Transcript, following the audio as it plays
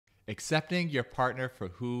accepting your partner for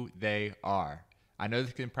who they are. I know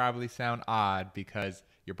this can probably sound odd because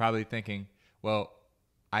you're probably thinking, well,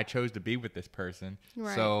 I chose to be with this person,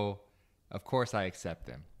 so of course I accept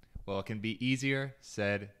them. Well, it can be easier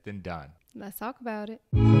said than done. Let's talk about it.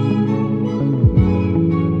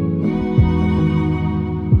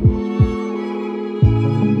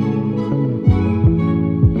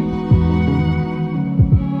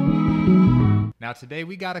 Now, today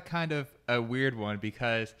we got a kind of a weird one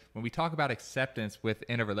because when we talk about acceptance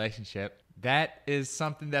within a relationship, that is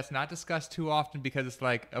something that's not discussed too often because it's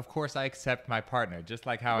like, of course, I accept my partner, just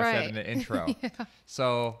like how I said in the intro. Yeah.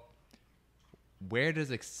 So where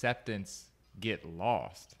does acceptance get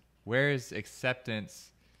lost? Where does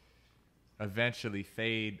acceptance eventually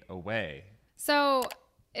fade away? So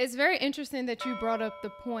it's very interesting that you brought up the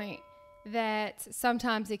point that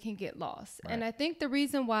sometimes it can get lost. Right. And I think the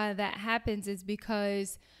reason why that happens is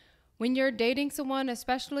because when you're dating someone,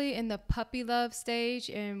 especially in the puppy love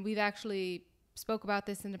stage, and we've actually spoke about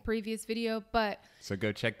this in the previous video, but So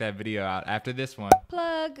go check that video out after this one.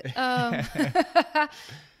 plug.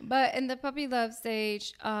 But in the puppy love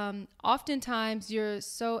stage, oftentimes you're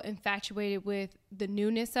so infatuated with the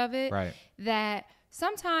newness of it Right. that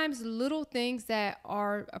sometimes little things that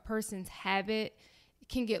are a person's habit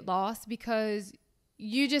can get lost because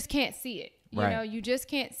you just can't see it. You know, you just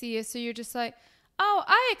can't see it. So you're just like, oh,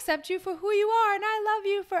 I accept you for who you are and I love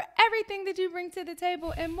you for everything that you bring to the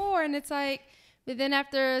table and more. And it's like, but then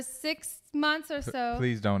after 6 months or so.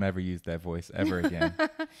 Please don't ever use that voice ever again.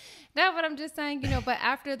 No, but I'm just saying, but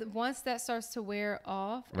after once that starts to wear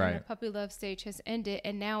off and the puppy love stage has ended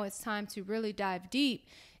and now it's time to really dive deep.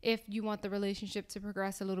 If you want the relationship to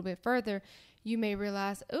progress a little bit further, you may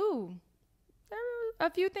realize, ooh, there are a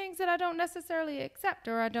few things that I don't necessarily accept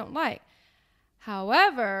or I don't like.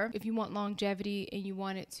 However, if you want longevity and you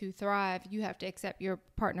want it to thrive, you have to accept your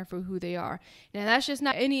partner for who they are. Now, that's just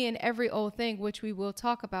not any and every old thing, which we will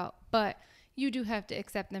talk about, but you do have to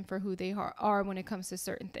accept them for who they are when it comes to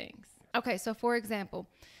certain things. Okay, so for example,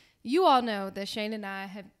 you all know that Shane and I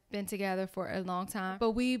have been together for a long time,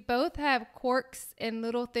 but we both have quirks and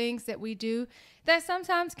little things that we do that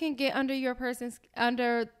sometimes can get under your partner's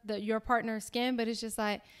skin, but it's just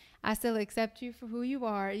like, I still accept you for who you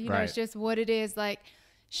are. You know, it's just what it is. Like,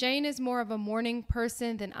 Shane is more of a morning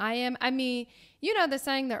person than I am. I mean, you know the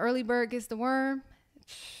saying, the early bird gets the worm?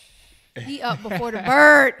 He up before the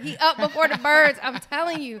bird. He up before the birds. I'm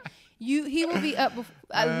telling you. He will be up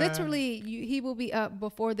he will be up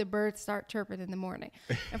before the birds start chirping in the morning.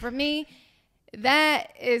 And for me,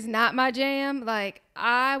 that is not my jam. Like,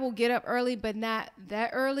 I will get up early, but not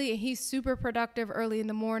that early. And he's super productive early in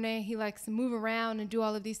the morning. He likes to move around and do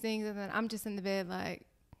all of these things. And then I'm just in the bed like,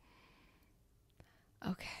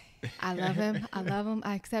 okay, I love him. I love him.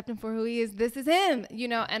 I accept him for who he is. This is him,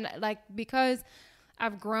 and like, because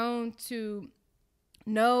I've grown to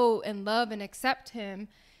know and love and accept him,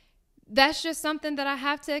 that's just something that I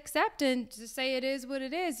have to accept and to say it is what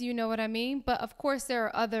it is. You know what I mean? But of course, there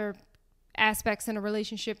are other aspects in a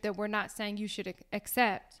relationship that we're not saying you should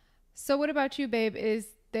accept. So what about you, babe? Is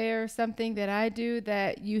there something that I do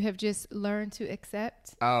that you have just learned to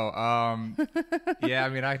accept? Yeah, I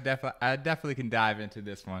mean, I definitely can dive into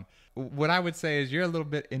this one. What I would say is you're a little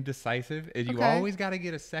bit indecisive, and you always got to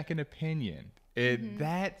get a second opinion.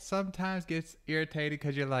 That sometimes gets irritated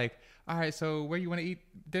because you're like, all right, so where you want to eat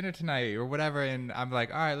dinner tonight or whatever? And I'm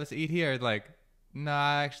like, all right, let's eat here. Like, no,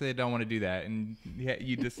 actually, I don't want to do that. And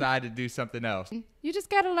you decide to do something else. You just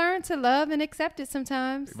got to learn to love and accept it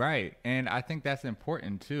sometimes. Right. And I think that's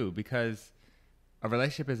important, too, because a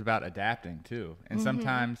relationship is about adapting, too. And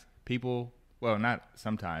sometimes people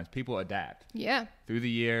adapt. Yeah. Through the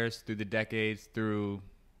years, through the decades, through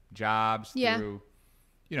jobs, through,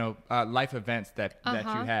 life events that you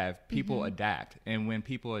have. People adapt. And when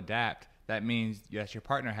people adapt, that means that your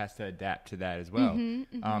partner has to adapt to that as well.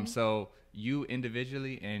 So you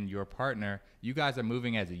individually and your partner, you guys are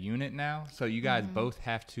moving as a unit now. So you guys both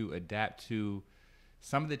have to adapt to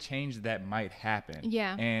some of the changes that might happen.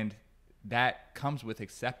 Yeah. And that comes with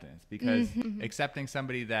acceptance, because accepting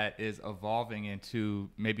somebody that is evolving into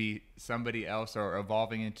maybe somebody else, or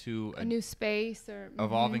evolving into a new space, or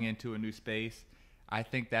evolving into a new space. I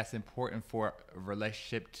think that's important for a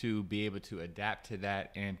relationship to be able to adapt to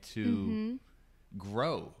that and to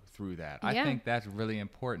grow through that. I think that's really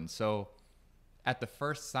important. So at the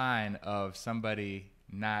first sign of somebody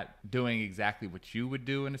not doing exactly what you would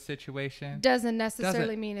do in a situation doesn't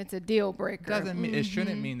necessarily mean it's a deal breaker. Doesn't mean it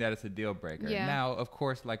shouldn't mean that it's a deal breaker. Yeah. Now, of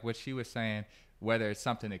course, like what she was saying, whether it's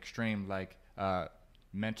something extreme like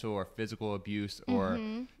mental or physical abuse or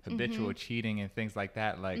habitual cheating and things like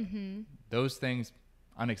that, like those things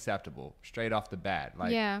unacceptable straight off the bat.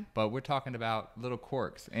 Like, but we're talking about little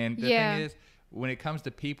quirks. And the thing is, when it comes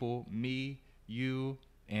to people, me, you,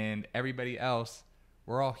 and everybody else,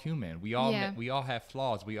 we're all human. We all have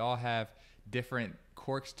flaws. We all have different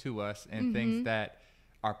quirks to us and things that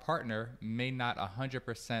our partner may not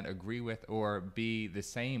 100% agree with or be the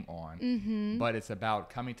same on. But it's about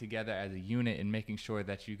coming together as a unit and making sure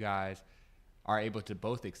that you guys are able to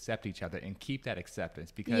both accept each other and keep that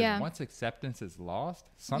acceptance. Because once acceptance is lost,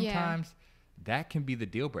 sometimes that can be the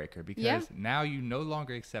deal breaker, because now you no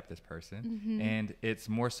longer accept this person. And it's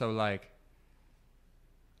more so like,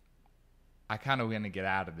 I kind of want to get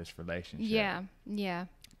out of this relationship.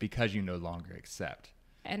 Because you no longer accept.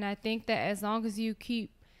 And I think that as long as you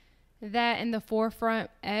keep that in the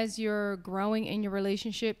forefront as you're growing in your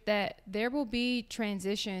relationship, that there will be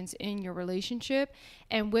transitions in your relationship.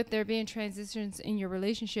 And with there being transitions in your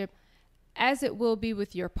relationship, as it will be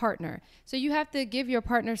with your partner. So you have to give your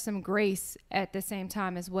partner some grace at the same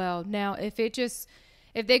time as well. Now, if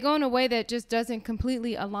they go in a way that just doesn't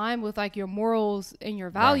completely align with like your morals and your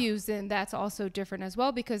values, then that's also different as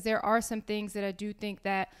well, because there are some things that I do think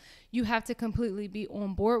that you have to completely be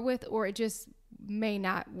on board with, or it just may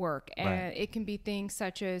not work. And it can be things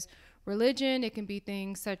such as religion. It can be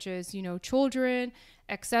things such as, children,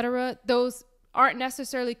 etc. Those aren't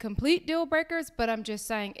necessarily complete deal breakers, but I'm just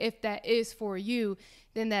saying, if that is for you,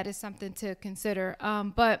 then that is something to consider.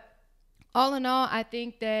 But all in all, I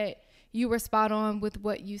think that you were spot on with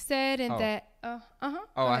what you said, and I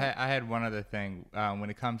had one other thing. When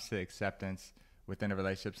it comes to acceptance within a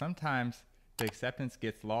relationship, sometimes the acceptance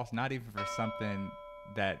gets lost, not even for something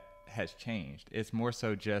that has changed. It's more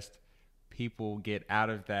so just people get out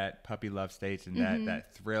of that puppy love stage and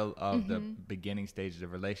that thrill of the beginning stages of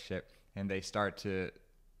a relationship, and they start to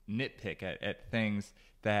nitpick at things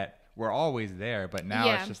that were always there, but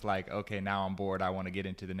now it's just like, okay, now I'm bored, I want to get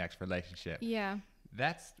into the next relationship.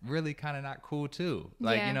 That's really kind of not cool too.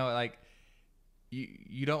 Like, like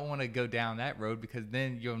you don't want to go down that road, because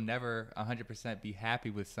then you'll never 100% be happy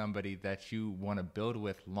with somebody that you want to build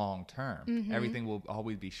with long term. Everything will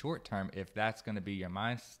always be short term if that's going to be your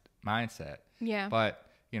mindset. But,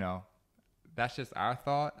 that's just our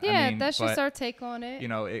thought. That's just our take on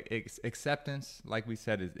it. Acceptance, like we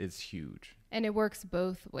said, is huge. And it works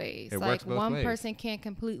both ways. One person can't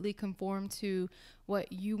completely conform to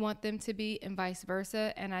what you want them to be, and vice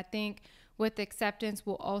versa. And I think with acceptance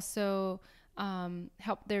will also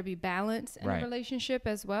help there be balance in a relationship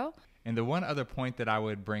as well. And the one other point that I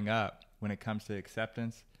would bring up when it comes to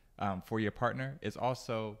acceptance for your partner is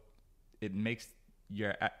also, it makes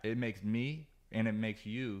me and it makes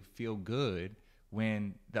you feel good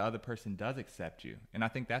when the other person does accept you. And I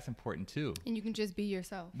think that's important too. And you can just be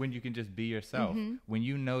yourself. When you can just be yourself. When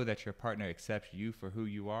you know that your partner accepts you for who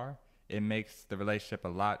you are, it makes the relationship a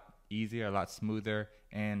lot easier, a lot smoother,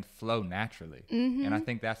 and flow naturally. And I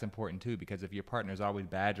think that's important too, because if your partner is always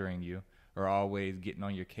badgering you or always getting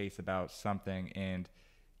on your case about something, and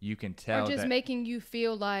you can tell, or just making you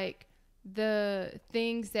feel like the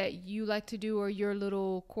things that you like to do or your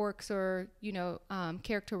little quirks or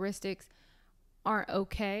characteristics aren't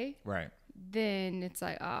okay, then it's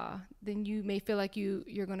like then you may feel like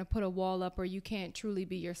you're gonna put a wall up, or you can't truly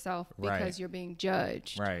be yourself because you're being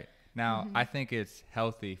judged. Now, I think it's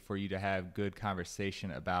healthy for you to have good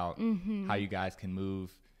conversation about how you guys can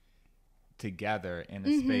move together in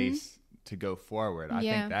a space to go forward. I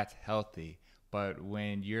think that's healthy. But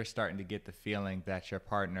when you're starting to get the feeling that your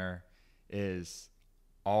partner is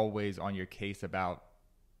always on your case about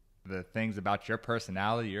the things about your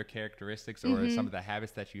personality, your characteristics, or some of the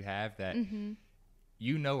habits that you have that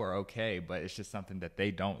are okay, but it's just something that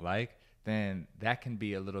they don't like, then that can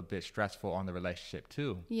be a little bit stressful on the relationship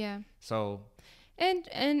too. So and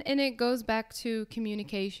it goes back to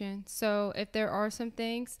communication. So if there are some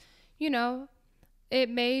things, it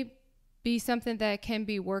may be something that can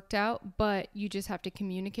be worked out, but you just have to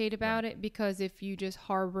communicate about it, because if you just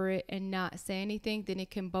harbor it and not say anything, then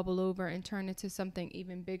it can bubble over and turn into something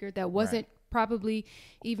even bigger that wasn't probably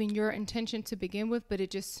even your intention to begin with, but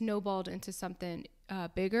it just snowballed into something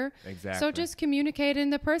bigger. So just communicate,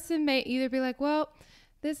 and the person may either be like, well,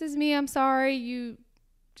 this is me, I'm sorry, you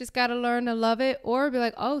just got to learn to love it, or be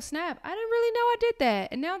like, oh snap, I didn't really know I did that,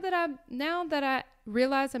 and now that I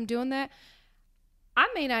realize I'm doing that, I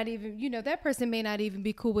may not even, that person may not even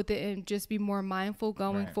be cool with it, and just be more mindful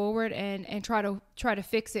going forward and try to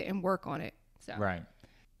fix it and work on it.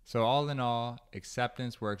 So all in all,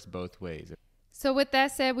 acceptance works both ways. So with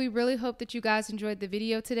that said, we really hope that you guys enjoyed the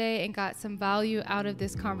video today and got some value out of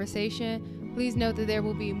this conversation. Please note that there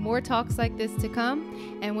will be more talks like this to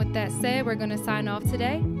come. And with that said, we're going to sign off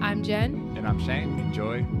today. I'm Jen. And I'm Shane.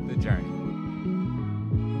 Enjoy the journey.